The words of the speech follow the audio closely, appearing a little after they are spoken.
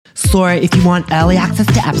So if you want early access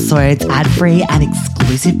to episodes, ad-free and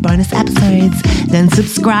exclusive bonus episodes, then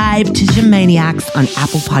subscribe to Shamaniacs on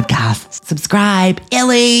Apple Podcasts. Subscribe,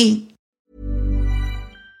 Illy!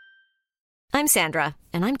 I'm Sandra,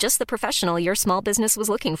 and I'm just the professional your small business was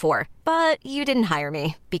looking for. But you didn't hire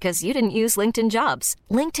me because you didn't use LinkedIn Jobs.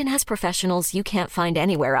 LinkedIn has professionals you can't find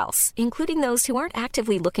anywhere else, including those who aren't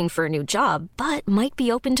actively looking for a new job, but might be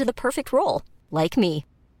open to the perfect role, like me.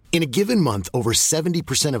 In a given month, over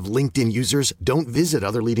 70% of LinkedIn users don't visit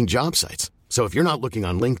other leading job sites. So if you're not looking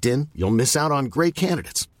on LinkedIn, you'll miss out on great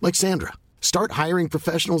candidates like Sandra. Start hiring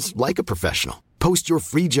professionals like a professional. Post your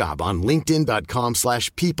free job on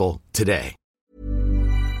linkedin.com/people today.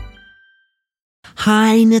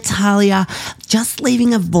 Hi, Natalia. Just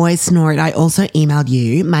leaving a voice note. I also emailed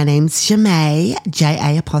you. My name's Shamay,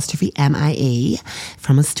 J-A''MIE,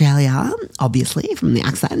 from Australia, obviously, from the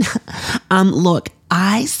accent. Look,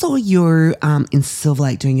 I saw you in Silver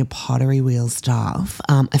Lake doing your pottery wheel stuff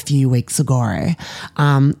a few weeks ago.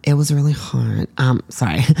 It was really hard.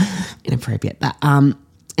 Sorry, inappropriate. But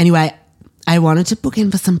anyway, I wanted to book in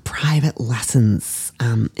for some private lessons,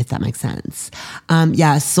 if that makes sense.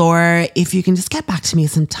 So if you can just get back to me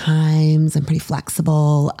sometimes, I'm pretty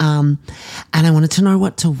flexible. And I wanted to know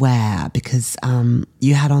what to wear because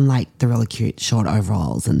you had on like the really cute short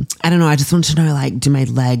overalls. And I don't know, I just wanted to know, like, do my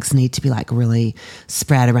legs need to be like really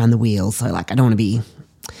spread around the wheel? So like I don't want to be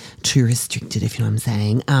too restricted, if you know what I'm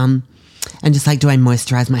saying. And just like, do I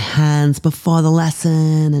moisturize my hands before the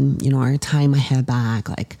lesson and, you know, tie my hair back?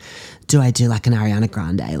 Like, do I do like an Ariana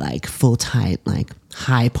Grande, like full tight, like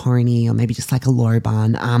high pony, or maybe just like a low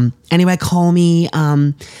bun? Anyway, call me.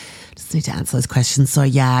 Just need to answer those questions. So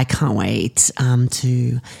yeah, I can't wait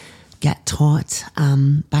to get taught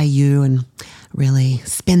by you and really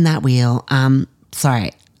spin that wheel.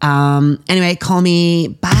 Sorry. Anyway, call me.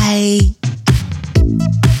 Bye.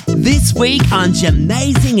 This week on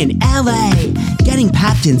Jamazing in LA, getting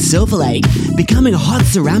papped in Silver Lake, becoming a hot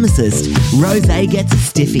ceramicist, Rosé gets a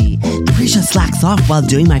stiffy, Prisha slacks off while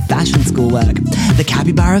doing my fashion schoolwork, the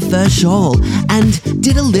capybara fur shawl, and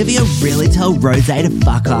did Olivia really tell Rosé to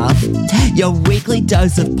fuck off? Your weekly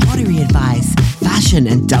dose of pottery advice, fashion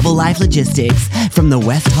and double life logistics from the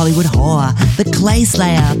West Hollywood whore, the clay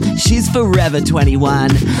slayer, she's forever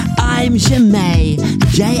 21. I'm Shamay,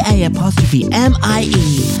 J-A''MIE.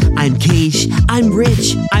 I'm quiche, I'm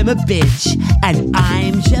rich, I'm a bitch, and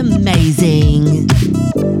I'm Jamazing.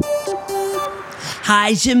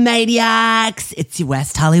 Hi, Shamaniacs. It's your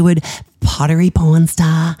West Hollywood pottery porn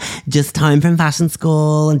star, just home from fashion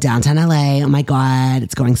school in downtown LA. Oh my God,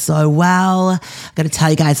 it's going so well. I've got to tell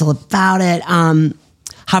you guys all about it.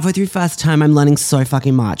 Halfway through first term, I'm learning so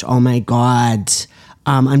fucking much. Oh my God.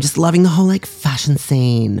 I'm just loving the whole like fashion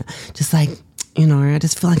scene. Just like, you know, I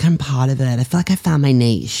just feel like I'm part of it. I feel like I found my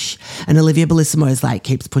niche. And Olivia Bellissimo is like,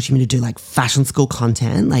 keeps pushing me to do like fashion school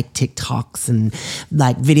content, like TikToks and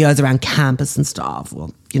like videos around campus and stuff.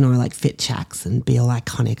 Well, you know, like fit checks and be all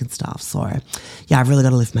iconic and stuff. So yeah, I've really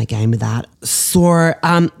got to lift my game with that. So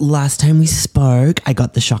last time we spoke, I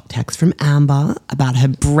got the shock text from Amber about her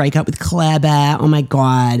breakup with Claire Bear. Oh my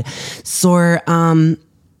God. So I'm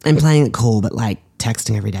playing it cool, but like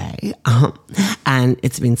texting every day. And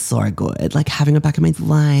it's been so good, like having her back in my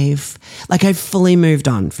life. Like I've fully moved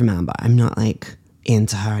on from Amber. I'm not like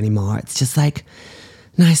into her anymore. It's just like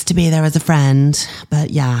nice to be there as a friend.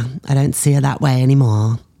 But yeah, I don't see her that way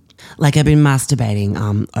anymore. Like I've been masturbating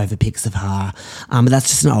over pics of her. But that's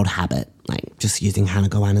just an old habit. Like just using Hannah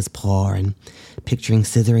Gowanna's paw and picturing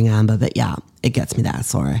scissoring Amber. But yeah, it gets me there.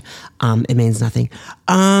 So it means nothing.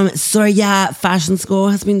 So yeah, fashion school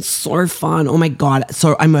has been so fun. Oh my God.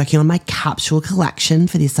 So I'm working on my capsule collection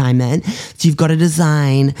for the assignment. So you've got to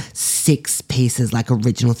design 6 pieces, like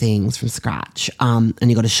original things from scratch. And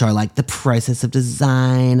you got to show like the process of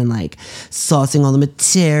design and like sourcing all the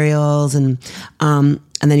materials and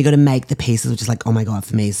then you got to make the pieces, which is like, oh my God,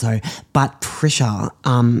 for me. So, but Prisha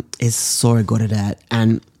is so good at it.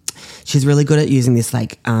 And she's really good at using this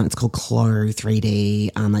like, it's called Clo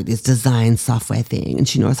 3D, like this design software thing. And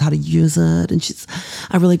she knows how to use it. And she's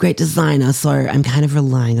a really great designer. So I'm kind of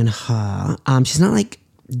relying on her. She's not like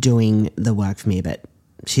doing the work for me, but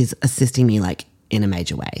she's assisting me like in a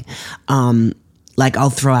major way. Like I'll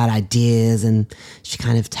throw out ideas and she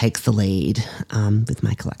kind of takes the lead with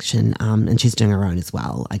my collection. And she's doing her own as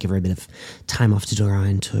well. I give her a bit of time off to do her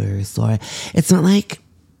own too. So it's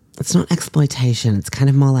not exploitation. It's kind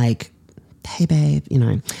of more like, hey babe, you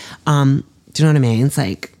know. Do you know what I mean? It's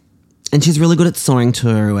like, and she's really good at sewing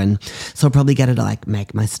too. And so I'll probably get her to like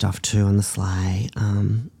make my stuff too on the sly.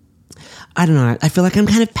 I don't know. I feel like I'm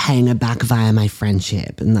kind of paying her back via my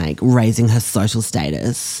friendship and like raising her social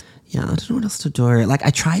status. yeah, I don't know what else to do. Like, I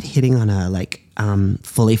tried hitting on her, like,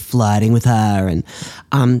 fully flirting with her,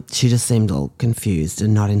 and she just seemed all confused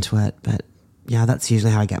and not into it. But yeah, that's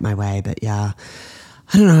usually how I get my way. But yeah,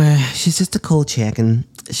 I don't know. She's just a cool chick, and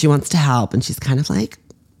she wants to help, and she's kind of like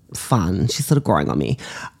fun. She's sort of growing on me.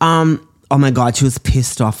 Oh my God, she was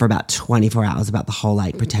pissed off for about 24 hours about the whole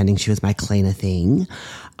like pretending she was my cleaner thing.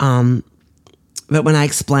 But when I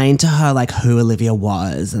explained to her like who Olivia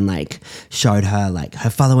was and like showed her like her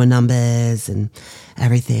follower numbers and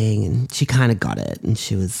everything, and she kind of got it, and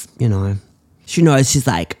she was, you know, she knows she's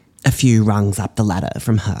like a few rungs up the ladder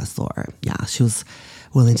from her, so yeah, she was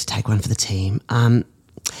willing to take one for the team.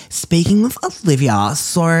 Speaking of Olivia,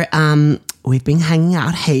 so we've been hanging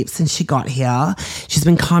out heaps since she got here. She's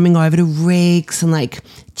been coming over to Rick's and like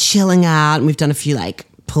chilling out, and we've done a few like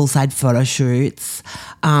poolside photo shoots.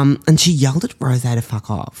 And she yelled at Rose to fuck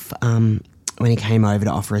off when he came over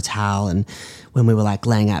to offer a towel, and when we were like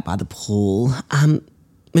laying out by the pool,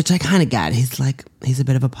 which I kind of get. He's a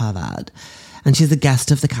bit of a pervert. And she's a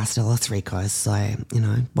guest of the Castel Los Ricos, so, you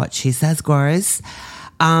know, what she says goes.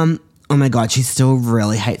 Oh my God, she still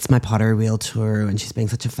really hates my pottery wheel tour, and she's being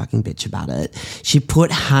such a fucking bitch about it. She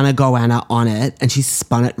put Hannah Goanna on it, and she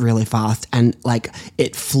spun it really fast, and like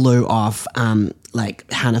it flew off.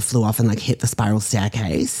 Like Hannah flew off and like hit the spiral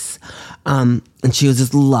staircase. And she was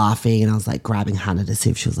just laughing, and I was like grabbing Hannah to see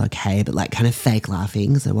if she was okay, but like kind of fake laughing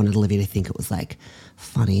because I wanted Olivia to think it was like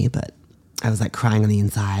funny, but I was like crying on the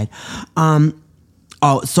inside.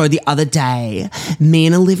 Oh, so the other day, me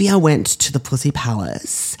and Olivia went to the Pussy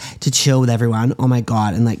Palace to chill with everyone. Oh my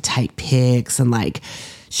God, and like take pics and like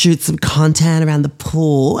shoot some content around the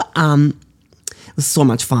pool. It was so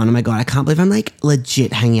much fun. Oh my God, I can't believe I'm like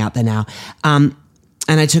legit hanging out there now.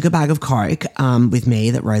 And I took a bag of Coke with me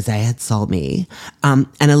that Rose had sold me. And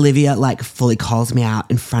Olivia like fully calls me out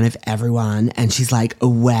in front of everyone, and she's like,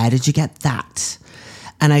 "Where did you get that?"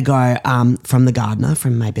 And I go, from the gardener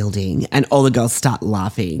from my building, and all the girls start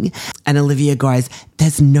laughing. And Olivia goes,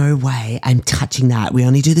 "There's no way I'm touching that. We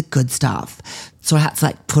only do the good stuff." So I had to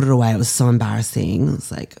like put it away. It was so embarrassing. It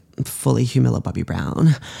was like fully humila Bobby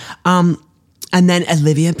Brown. And then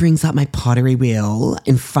Olivia brings up my pottery wheel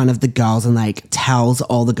in front of the girls and like tells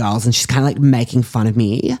all the girls, and she's kind of like making fun of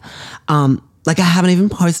me. Like I haven't even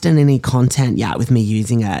posted any content yet with me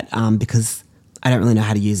using it because I don't really know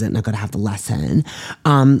how to use it, and I've got to have the lesson.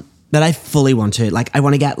 But I fully want to. Like, I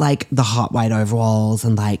want to get, like, the hot white overalls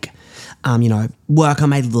and, like, you know, work on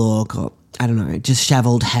my look, or, I don't know, just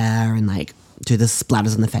shoveled hair and, like, do the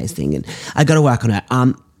splatters on the face thing. And I got to work on it.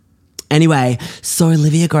 Anyway, so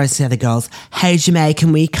Olivia goes to the other girls, "Hey, Jamae,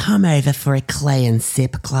 can we come over for a clay and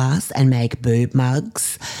sip class and make boob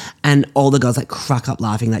mugs?" And all the girls like crack up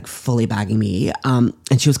laughing, like fully bagging me. And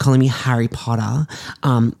she was calling me Harry Potter.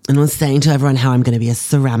 And was saying to everyone how I'm going to be a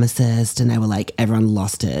ceramicist. And they were like, everyone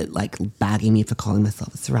lost it, like bagging me for calling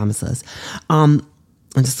myself a ceramicist.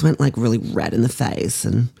 I just went like really red in the face,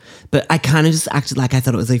 but I kind of just acted like I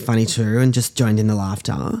thought it was really funny too, and just joined in the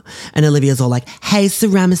laughter. And Olivia's all like, "Hey,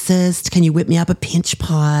 ceramicist, can you whip me up a pinch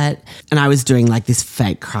pot?" And I was doing like this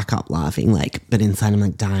fake crack up laughing, like, but inside I'm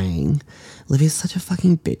like dying. Olivia's such a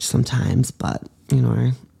fucking bitch sometimes, but you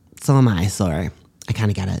know, so am I, so I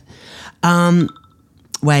kind of get it.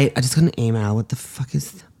 Wait, I just got an email. What the fuck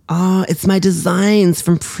is, oh, it's my designs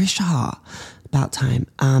from Prisha. About time.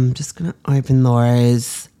 Just gonna open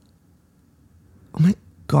those. Oh my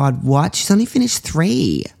God, what? She's only finished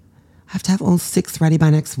 3. I have to have all 6 ready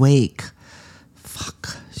by next week.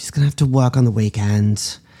 Fuck. She's gonna have to work on the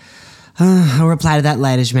weekend. I'll reply to that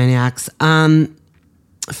later, maniacs.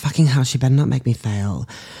 Fucking hell, she better not make me fail.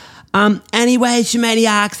 Anyway,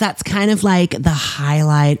 Shamaniacs, that's kind of like the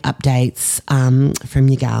highlight updates from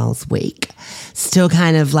your gals' week. Still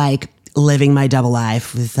kind of like living my double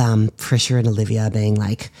life with Prisha and Olivia being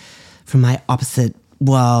like from my opposite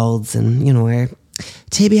worlds, and you know,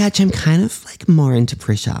 TBH, I'm kind of like more into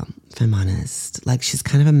Prisha, if I'm honest. Like, she's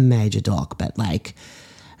kind of a major doc, but like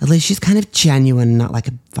at least she's kind of genuine, not like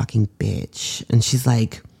a fucking bitch. And she's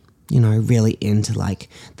like, you know, really into like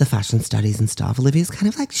the fashion studies and stuff. Olivia's kind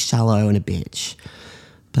of like shallow and a bitch,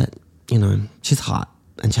 but you know, she's hot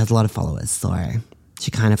and she has a lot of followers, so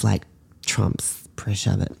she kind of like trumps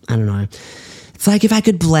Prisha. But I don't know. It's like if I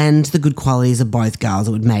could blend the good qualities of both girls,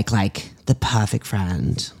 it would make like the perfect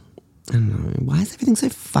friend. I don't know. Why is everything so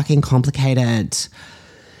fucking complicated?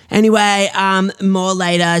 Anyway, more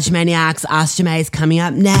later. Jamaniacs, Ask Jamae is coming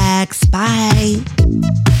up next. Bye.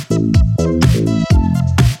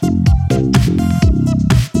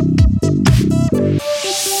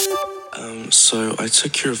 So I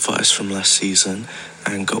took your advice from last season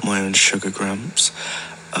and got my own sugar grams.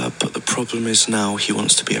 But the problem is now he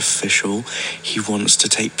wants to be official. He wants to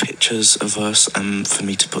take pictures of us and for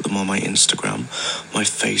me to put them on my Instagram, my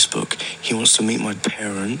Facebook. He wants to meet my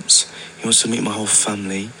parents. He wants to meet my whole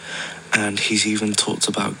family. And he's even talked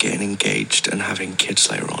about getting engaged and having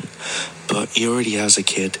kids later on. But he already has a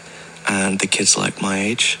kid, and the kid's like my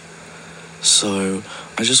age. So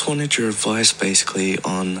I just wanted your advice basically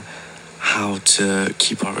on how to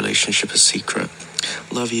keep our relationship a secret.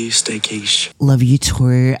 Love you, stay quiche. Love you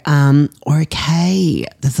too. Okay,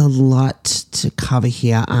 there's a lot to cover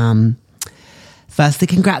here. Firstly,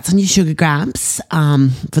 congrats on your sugar gramps.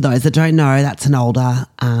 For those that don't know, that's an older,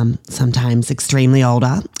 sometimes extremely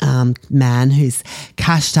older man who's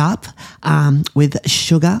cashed up with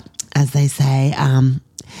sugar, as they say,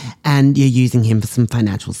 and you're using him for some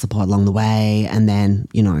financial support along the way, and then,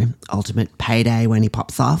 ultimate payday when he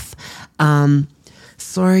pops off.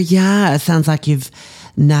 So, yeah, it sounds like you've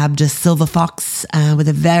nabbed a silver fox with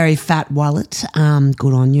a very fat wallet.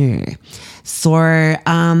 Good on you. So,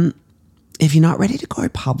 if you're not ready to go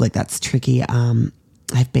public, that's tricky.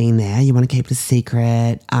 I've been there. You want to keep it a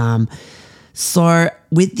secret. So,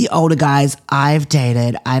 with the older guys I've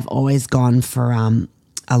dated, I've always gone for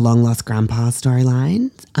a long-lost grandpa storyline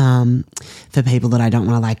for people that I don't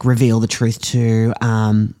want to, reveal the truth to.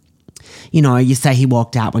 You say he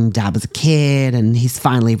walked out when dad was a kid and he's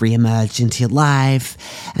finally re-emerged into your life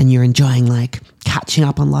and you're enjoying, catching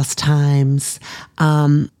up on lost times.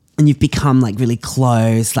 And you've become, really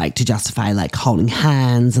close, to justify, holding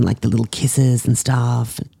hands and, the little kisses and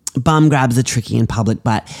stuff. Bum grabs are tricky in public,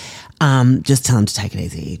 but just tell him to take it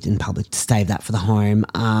easy in public, to save that for the home.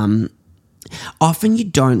 Often you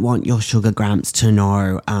don't want your sugar gramps to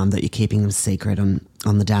know that you're keeping them secret on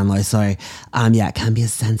the down low. So, it can be a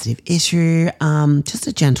sensitive issue. Just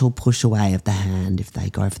a gentle push away of the hand if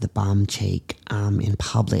they go for the bum cheek in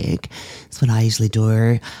public. That's what I usually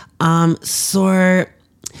do. So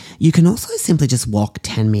you can also simply just walk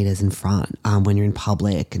 10 meters in front when you're in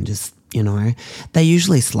public and just, they're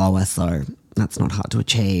usually slower, so that's not hard to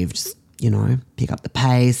achieve. Just, pick up the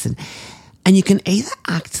pace and you can either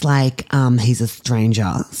act like he's a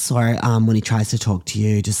stranger. So when he tries to talk to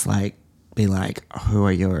you, just be like, who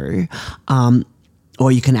are you?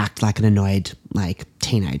 Or you can act like an annoyed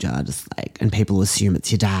teenager, and people will assume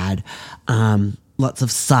it's your dad. Lots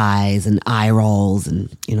of sighs and eye rolls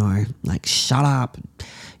and, shut up.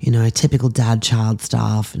 Typical dad-child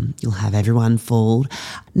stuff, and you'll have everyone fooled.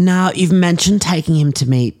 Now, you've mentioned taking him to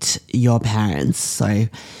meet your parents, so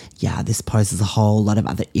yeah, this poses a whole lot of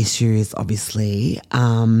other issues, obviously.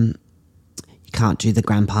 You can't do the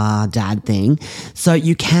grandpa-dad thing. So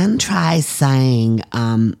you can try saying,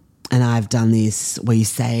 and I've done this, where you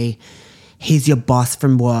say, he's your boss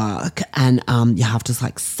from work and you have to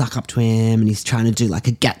suck up to him and he's trying to do a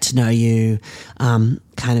get to know you, kind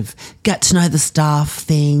of get to know the staff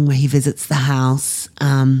thing where he visits the house.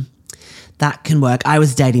 That can work. I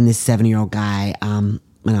was dating this 70-year-old guy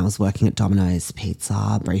when I was working at Domino's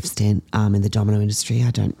Pizza, brief stint in the domino industry.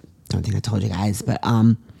 I don't think I told you guys, but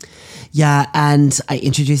yeah, and I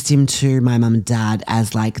introduced him to my mum and dad as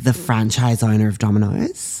the franchise owner of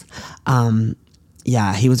Domino's.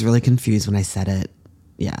 Yeah, he was really confused when I said it.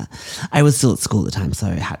 Yeah, I was still at school at the time, so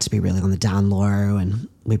it had to be really on the down low, and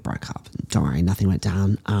we broke up. Don't worry, nothing went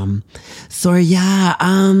down. So yeah,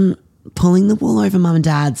 pulling the wool over mum and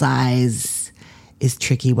dad's eyes is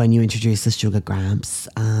tricky when you introduce the sugar gramps.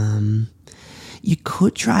 You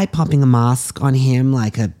could try popping a mask on him,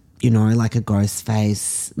 like a ghost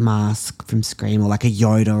face mask from Scream, or a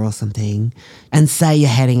Yoda or something, and say you're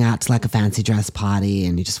heading out to a fancy dress party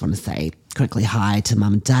and you just want to say quickly hi to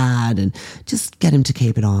mum and dad and just get him to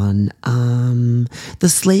keep it on. The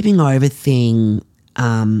sleeping over thing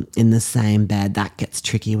in the same bed, that gets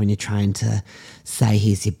tricky when you're trying to say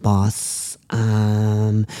he's your boss.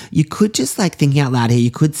 You could just thinking out loud here,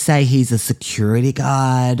 you could say he's a security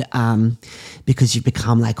guard because you've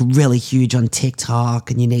become really huge on TikTok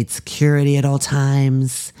and you need security at all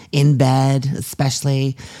times, in bed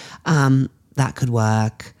especially. That could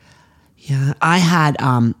work. Yeah, I had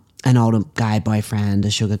an older guy boyfriend,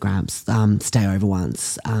 a sugar gramps, stay over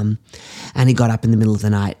once, and he got up in the middle of the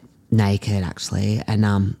night naked actually,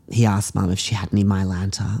 and he asked mum if she had any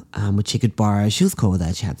Mylanta, which he could borrow. She was cool with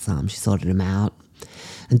it. She had some. She sorted him out,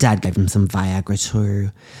 and dad gave him some Viagra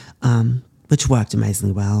too, which worked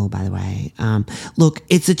amazingly well, by the way. Look,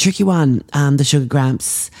 it's a tricky one, the sugar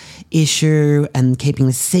gramps issue and keeping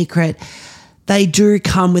the secret. They do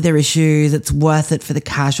come with their issues. It's worth it for the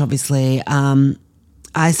cash, obviously.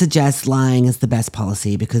 I suggest lying is the best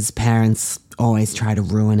policy because parents always try to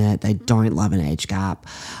ruin it. They don't love an age gap.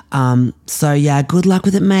 So yeah, good luck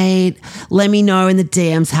with it, mate. Let me know in the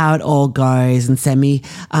DMs how it all goes and send me,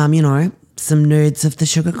 some nudes of the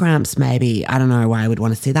sugar cramps maybe. I don't know why I would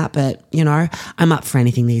want to see that, but, I'm up for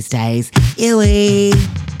anything these days. Illy.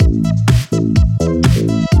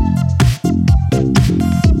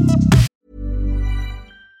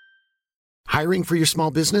 Hiring for your small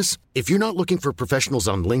business? If you're not looking for professionals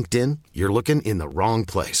on LinkedIn, you're looking in the wrong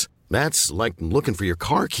place. That's like looking for your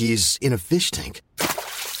car keys in a fish tank.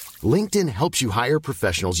 LinkedIn helps you hire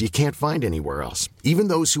professionals you can't find anywhere else, even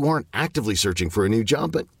those who aren't actively searching for a new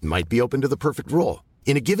job but might be open to the perfect role.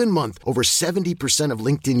 In a given month, over 70% of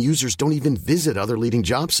LinkedIn users don't even visit other leading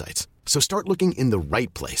job sites. So start looking in the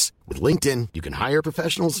right place. With LinkedIn, you can hire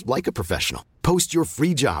professionals like a professional. Post your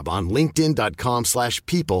free job on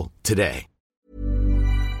linkedin.com/people today.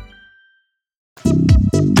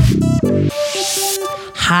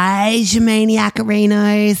 Hi,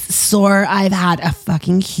 Jamaniacarinos. So I've had a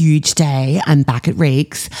fucking huge day. I'm back at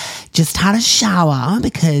Reeks. Just had a shower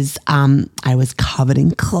because I was covered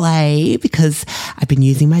in clay because I've been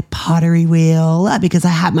using my pottery wheel because I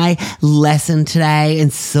had my lesson today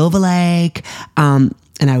in Silver Lake. And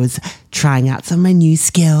I was trying out some of my new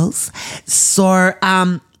skills. So,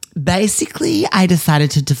 basically, I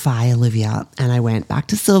decided to defy Olivia and I went back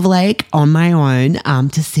to Silver Lake on my own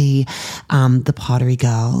to see the pottery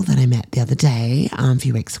girl that I met the other day, a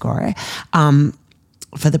few weeks ago,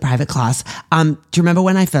 for the private class. Do you remember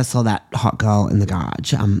when I first saw that hot girl in the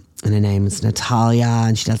garage? And her name is Natalia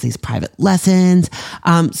and she does these private lessons.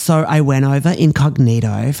 So I went over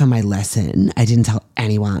incognito for my lesson. I didn't tell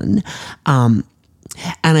anyone. And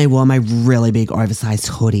I wore my really big oversized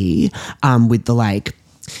hoodie with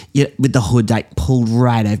the hood pulled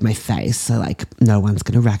right over my face, so no one's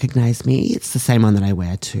going to recognize me. It's the same one that I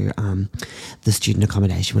wear to the student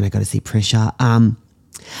accommodation when I go to see Prisha.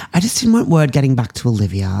 I just didn't want word getting back to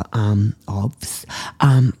Olivia, obvs.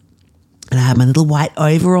 And I had my little white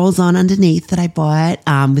overalls on underneath that I bought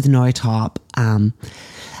with no top. I'm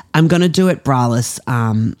going to do it braless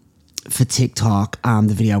for TikTok,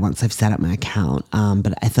 the video once I've set up my account.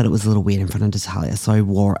 But I thought it was a little weird in front of Natalia, so I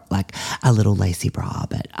wore a little lacy bra.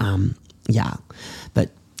 But yeah,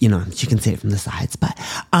 but you can see it from the sides. But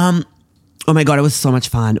oh my God, it was so much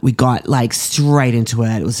fun. We got straight into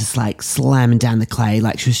it. It was just slamming down the clay.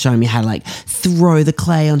 She was showing me how to throw the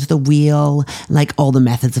clay onto the wheel, all the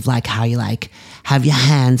methods of how you have your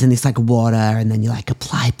hands in this water and then you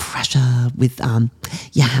apply pressure with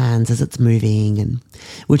your hands as it's moving. And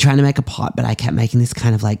we're trying to make a pot, but I kept making this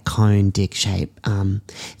kind of cone dick shape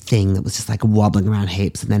thing that was just wobbling around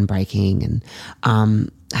heaps and then breaking. And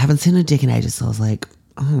I haven't seen a dick in ages, so I was like,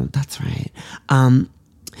 oh, that's right.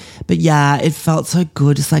 But yeah, it felt so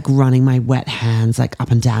good just running my wet hands up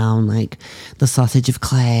and down the sausage of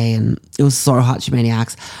clay, and it was so hot, you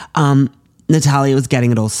maniacs. Natalia was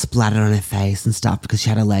getting it all splattered on her face and stuff because she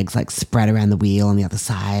had her legs spread around the wheel on the other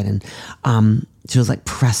side, and she was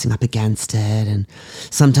pressing up against it, and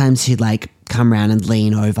sometimes she'd come around and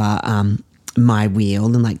lean over my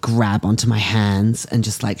wheel and grab onto my hands and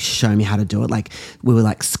just show me how to do it. We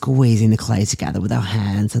were squeezing the clay together with our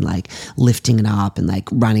hands and lifting it up and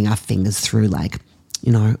running our fingers through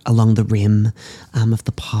along the rim of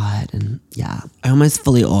the pot. And yeah, I almost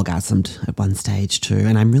fully orgasmed at one stage too,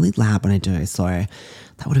 and I'm really loud when I do, so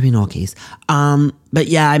that would have been orkies. But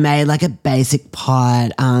yeah, I made a basic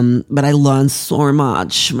pot, but I learned so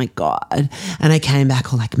much, oh my God. And I came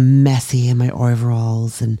back all messy in my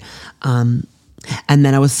overalls, and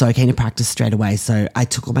then I was so keen to practice straight away. So I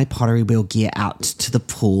took all my pottery wheel gear out to the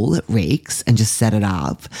pool at Reeks and just set it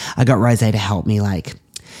up. I got Rose to help me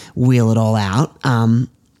wheel it all out. And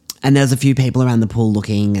there was a few people around the pool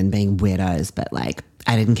looking and being weirdos, but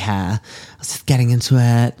I didn't care. I was just getting into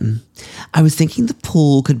it. And I was thinking the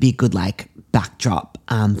pool could be a good backdrop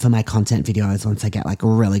for my content videos once I get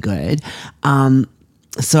really good.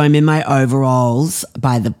 So I'm in my overalls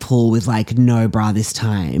by the pool with no bra this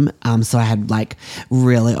time. So I had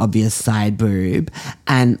really obvious side boob,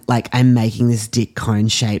 and I'm making this dick cone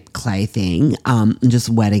shaped clay thing, and just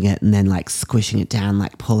wetting it and then squishing it down,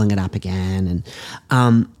 pulling it up again.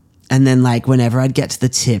 And then whenever I'd get to the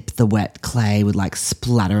tip, the wet clay would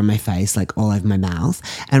splatter on my face, all over my mouth.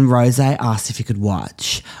 And Rose asked if he could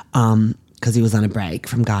watch, cause he was on a break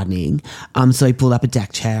from gardening. So he pulled up a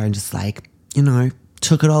deck chair and just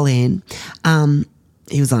took it all in.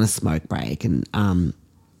 He was on a smoke break, and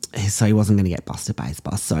so he wasn't going to get busted by his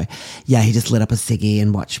boss. So yeah, he just lit up a ciggy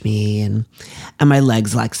and watched me, and my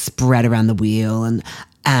legs spread around the wheel, and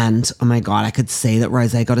oh my God, I could see that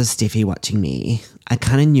Rose got a stiffy watching me. I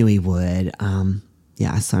kind of knew he would.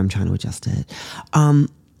 Yeah, so I'm trying to adjust it.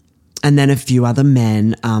 And then a few other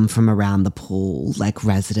men from around the pool, like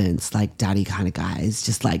residents, like daddy kind of guys,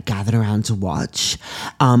 just like gathered around to watch.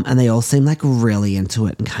 And they all seemed like really into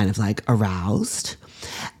it and kind of like aroused.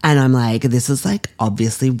 And I'm like, this is like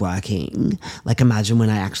obviously working. Like imagine when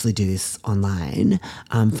I actually do this online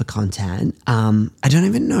for content. I don't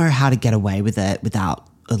even know how to get away with it without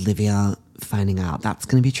Olivia finding out. That's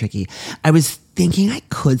going to be tricky. I was thinking I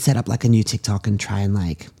could set up like a new TikTok and try and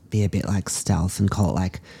like be a bit like stealth and call it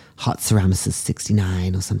like Hot Ceramicist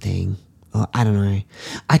 69 or something. Or I don't know.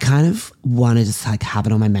 I kind of want to just like have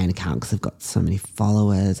it on my main account because I've got so many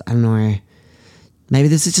followers. I don't know. Maybe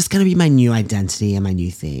this is just going to be my new identity and my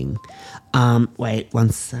new thing. Wait, one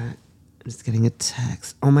sec. I'm just getting a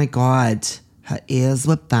text. Oh my God. Her ears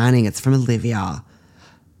were burning. It's from Olivia.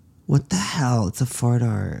 What the hell? It's a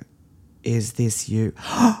photo. Is this you?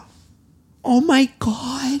 Oh my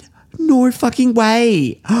God. No fucking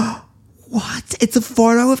way. What? It's a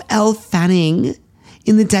photo of Elle Fanning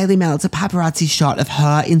in the Daily Mail. It's a paparazzi shot of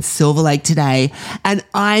her in Silver Lake today. And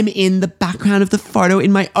I'm in the background of the photo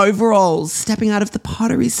in my overalls, stepping out of the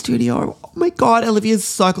pottery studio. Oh my God, Olivia's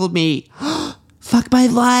circled me. Fuck my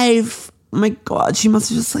life. Oh my God, she must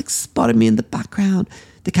have just like spotted me in the background.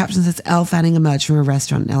 The caption says, Elle Fanning emerged from a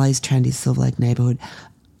restaurant in LA's trendy Silver Lake neighborhood.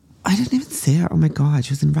 I didn't even see her. Oh my God,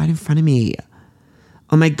 she was right in front of me.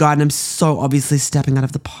 Oh my God, and I'm so obviously stepping out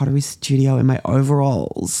of the pottery studio in my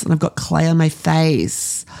overalls. And I've got clay on my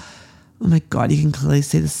face. Oh my God, you can clearly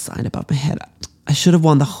see the sign above my head. I should have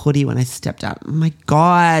worn the hoodie when I stepped out. Oh my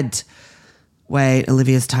God. Wait,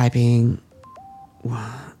 Olivia's typing.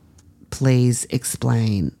 Please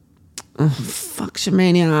explain. Oh, fuck,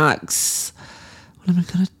 Shamaniacs. What am I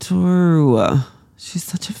going to do? She's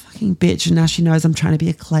such a fucking bitch and now she knows I'm trying to be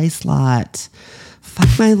a clay slut.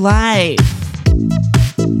 Fuck my life.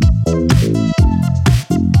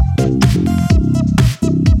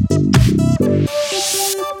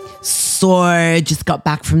 So just got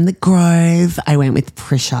back from the Grove. I went with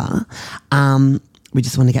Prisha. We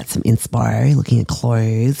just want to get some inspo, looking at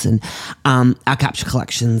clothes, and our capture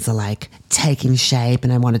collections are like taking shape,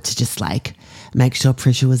 and I wanted to just like make sure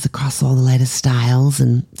Prisha was across all the latest styles,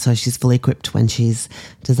 and so she's fully equipped when she's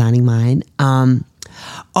designing mine.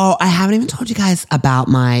 Oh, I haven't even told you guys about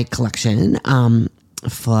my collection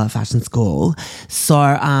for fashion school.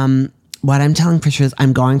 So what I'm telling Prisha is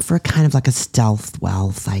I'm going for a kind of like a stealth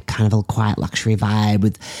wealth, like kind of a quiet luxury vibe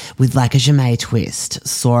with like a Jamais twist.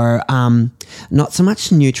 So not so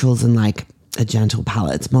much neutrals and like a gentle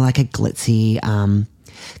palette. It's more like a glitzy,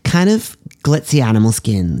 kind of glitzy animal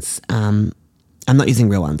skins. I'm not using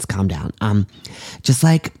real ones, calm down. Just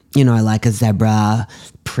like, you know, like a zebra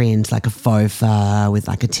print, like a faux fur with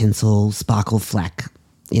like a tinsel sparkle fleck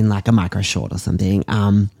in like a micro short or something.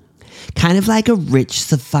 Kind of like a rich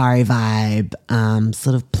safari vibe,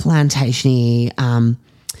 sort of plantation-y.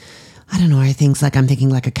 I don't know, I'm thinking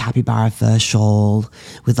like a capybara fur shawl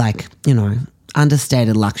with like, you know,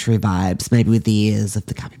 understated luxury vibes, maybe with the ears of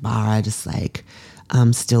the capybara just like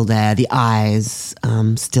still there, the eyes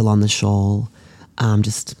still on the shawl,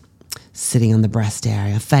 just sitting on the breast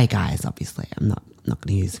area. Fake eyes, obviously. I'm not going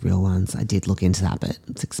to use real ones. I did look into that, but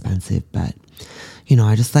it's expensive. But, you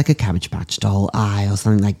know, just like a Cabbage Patch doll eye or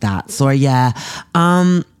something like that. So, yeah,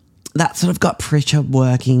 that sort of got Prisha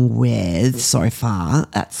working with so far.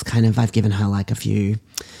 That's kind of, I've given her like a few,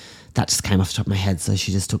 that just came off the top of my head, so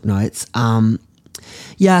she just took notes.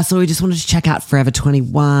 Yeah, so we just wanted to check out Forever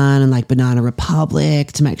 21 and like Banana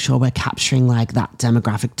Republic to make sure we're capturing like that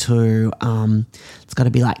demographic too. It's got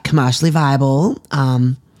to be like commercially viable.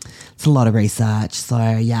 It's a lot of research. So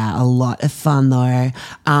yeah, a lot of fun though.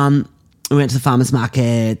 We went to the farmers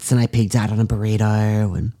markets and I pigged out on a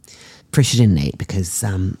burrito, and Prisha didn't eat because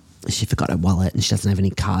she forgot her wallet and she doesn't have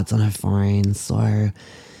any cards on her phone. So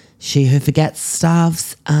she who forgets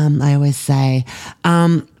stuffs, I always say.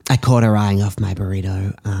 I caught her eyeing off my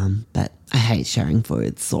burrito, but I hate sharing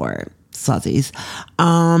food, so suzzies.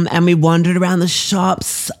 And we wandered around the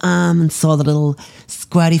shops and saw the little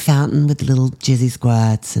squirty fountain with the little jizzy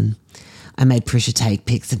squirts, and I made Prisha take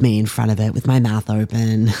pics of me in front of it with my mouth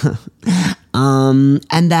open. And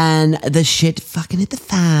then the shit fucking hit the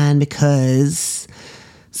fan because,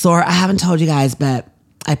 so I haven't told you guys, but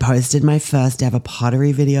I posted my first ever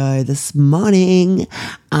pottery video this morning.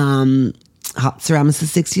 Hot Ceramicist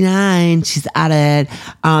 69, she's at it.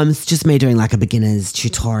 It's just me doing like a beginner's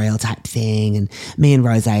tutorial type thing, and me and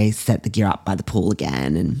Rose set the gear up by the pool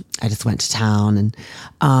again, and I just went to town, and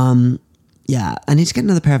yeah, I need to get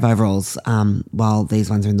another pair of overalls while these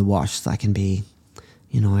ones are in the wash so I can be,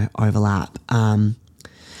 you know, overlap.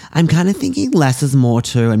 I'm kind of thinking less is more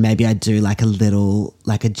too, and maybe I do like a little,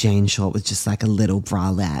 like a jean short with just like a little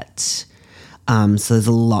bralette. So there's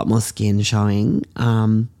a lot more skin showing.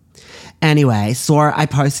 Anyway, so I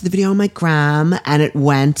posted the video on my gram and it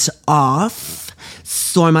went off.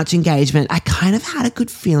 So much engagement. I kind of had a good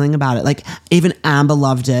feeling about it. Like even Amber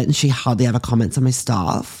loved it and she hardly ever comments on my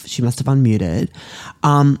stuff. She must have unmuted.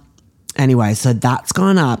 Anyway, so that's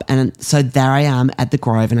gone up. And so there I am at the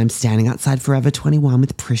Grove and I'm standing outside Forever 21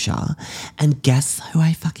 with Prisha. And guess who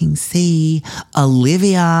I fucking see?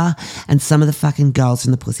 Olivia and some of the fucking girls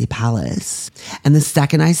from the Pussy Palace. And the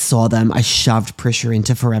second I saw them, I shoved Prisha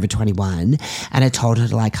into Forever 21 and I told her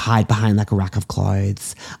to like hide behind like a rack of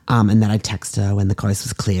clothes. And then I'd text her when the coast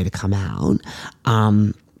was clear to come out.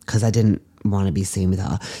 Because I didn't want to be seen with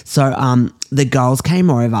her. So the girls came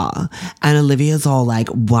over and Olivia's all like,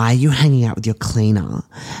 why are you hanging out with your cleaner?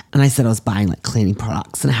 And I said I was buying like cleaning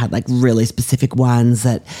products and I had like really specific ones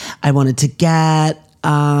that I wanted to get.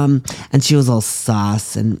 And she was all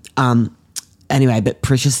sus and anyway, but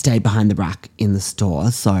Prisha stayed behind the rack in the store,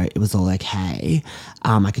 so it was all okay.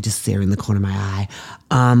 I could just see her in the corner of my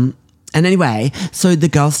eye. And anyway, so the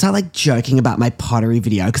girls start like joking about my pottery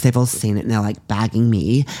video because they've all seen it and they're like bagging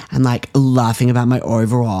me and like laughing about my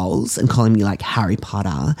overalls and calling me like Harry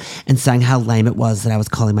Potter and saying how lame it was that I was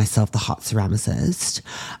calling myself the hot ceramicist.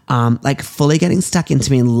 Like fully getting stuck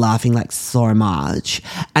into me and laughing like so much.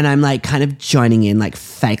 And I'm like kind of joining in, like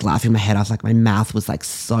fake laughing my head off, like my mouth was like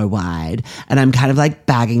so wide. And I'm kind of like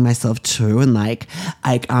bagging myself too and like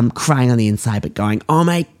crying on the inside but going, oh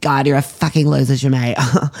my God, you're a fucking loser, Jemay.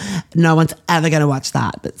 No one's ever going to watch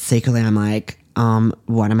that. But secretly I'm like,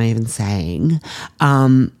 what am I even saying?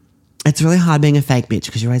 It's really hard being a fake bitch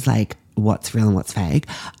because you're always like, what's real and what's fake?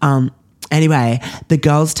 Anyway, the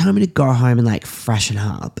girls tell me to go home and like freshen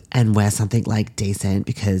up and wear something like decent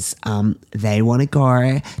because they want to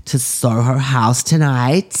go to Soho House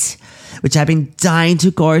tonight, which I've been dying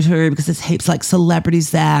to go to because there's heaps like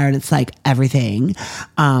celebrities there and it's like everything.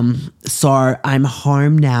 So I'm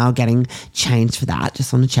home now getting changed for that.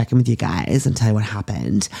 Just want to check in with you guys and tell you what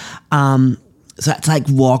happened. So I had to like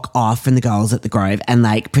walk off from the girls at the Grove and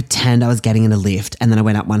like pretend I was getting in a lift and then I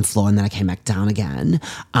went up one floor and then I came back down again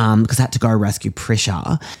because I had to go rescue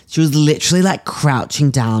Prisha. She was literally like crouching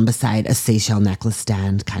down beside a seashell necklace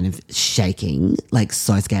stand, kind of shaking, like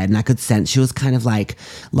so scared. And I could sense she was kind of like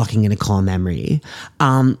locking in a core memory.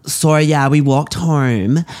 So yeah, we walked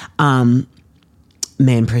home,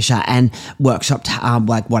 me and Prisha, and workshopped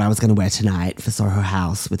like what I was going to wear tonight for Soho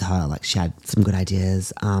House with her. Like she had some good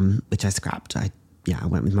ideas, which I scrapped. I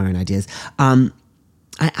went with my own ideas. I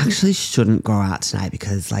actually shouldn't go out tonight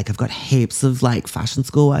because like I've got heaps of like fashion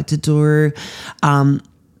school work to do.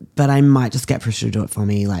 But I might just get Prisha to do it for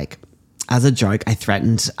me. Like as a joke, I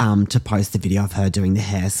threatened to post the video of her doing the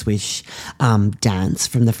hair swish dance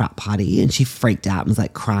from the frat party, and she freaked out and was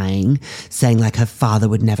like crying, saying like her father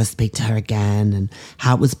would never speak to her again and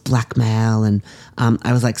how it was blackmail. And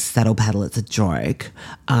I was like, settle pedal, it's a joke.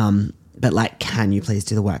 But like, can you please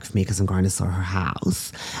do the work for me because I'm going to Soho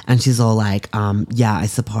House? And she's all like, yeah, I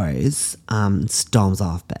suppose. Storms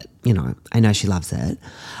off, but you know, I know she loves it.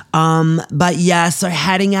 But yeah, so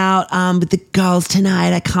heading out with the girls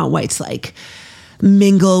tonight. I can't wait to like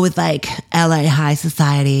mingle with like LA high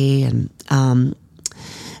society and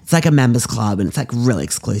it's like a members club and it's like really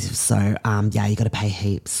exclusive. So yeah, you got to pay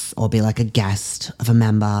heaps or be like a guest of a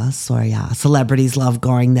member. So yeah, celebrities love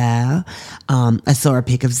going there. I saw a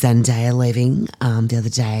pic of Zendaya leaving the other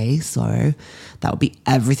day. So that would be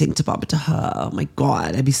everything to Bobba to her. Oh my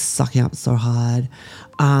God, I'd be sucking up so hard.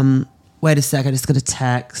 Wait a sec, I just got a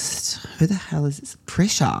text. Who the hell is this?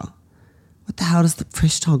 Prisha. What the hell does the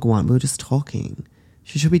Prish dog want? We were just talking.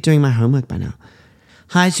 She should be doing my homework by now.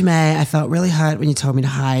 Hi, Jemay. I felt really hurt when you told me to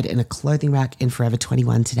hide in a clothing rack in Forever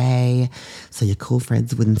 21 today so your cool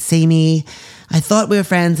friends wouldn't see me. I thought we were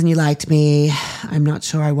friends and you liked me. I'm not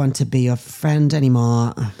sure I want to be your friend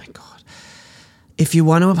anymore. Oh, my God. If you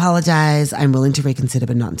want to apologize, I'm willing to reconsider,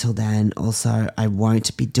 but not until then. Also, I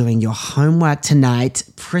won't be doing your homework tonight.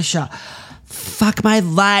 Prisha, fuck my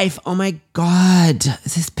life. Oh, my God.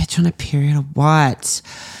 Is this bitch on a period or what?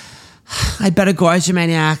 I better go,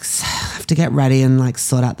 Germaniacs. I have to get ready and like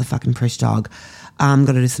sort out the fucking Prish dog. I'm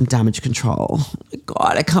gonna do some damage control. Oh my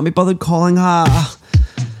God, I can't be bothered calling her.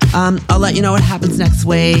 I'll let you know what happens next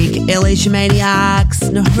week. Alicia Maniacs,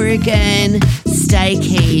 no hurricane, stay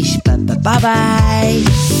quiche. Bye.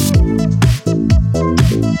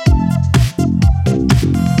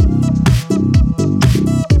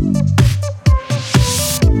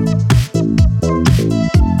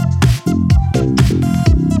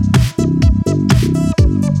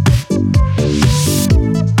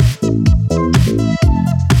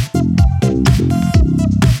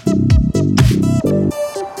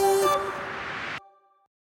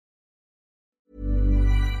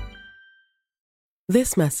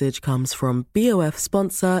 This message comes from BOF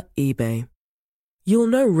sponsor eBay. You'll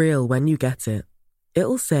know real when you get it.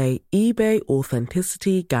 It'll say eBay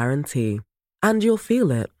Authenticity Guarantee. And you'll feel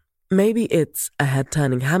it. Maybe it's a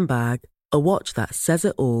head-turning handbag, a watch that says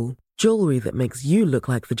it all, jewelry that makes you look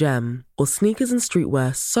like the gem, or sneakers and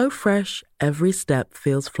streetwear so fresh every step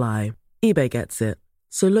feels fly. eBay gets it.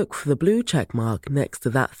 So look for the blue check mark next to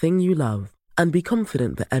that thing you love. And be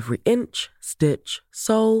confident that every inch, stitch,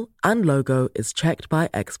 sole, and logo is checked by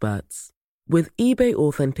experts. With eBay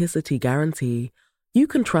Authenticity Guarantee, you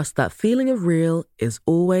can trust that feeling of real is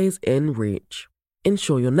always in reach.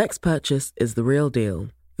 Ensure your next purchase is the real deal.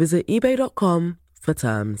 Visit ebay.com for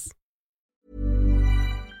terms.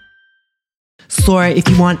 So if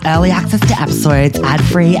you want early access to episodes,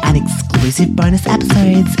 ad-free and exclusive bonus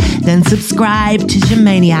episodes, then subscribe to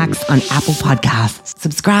Gemaniacs on Apple Podcasts.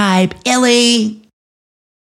 Subscribe, Illy!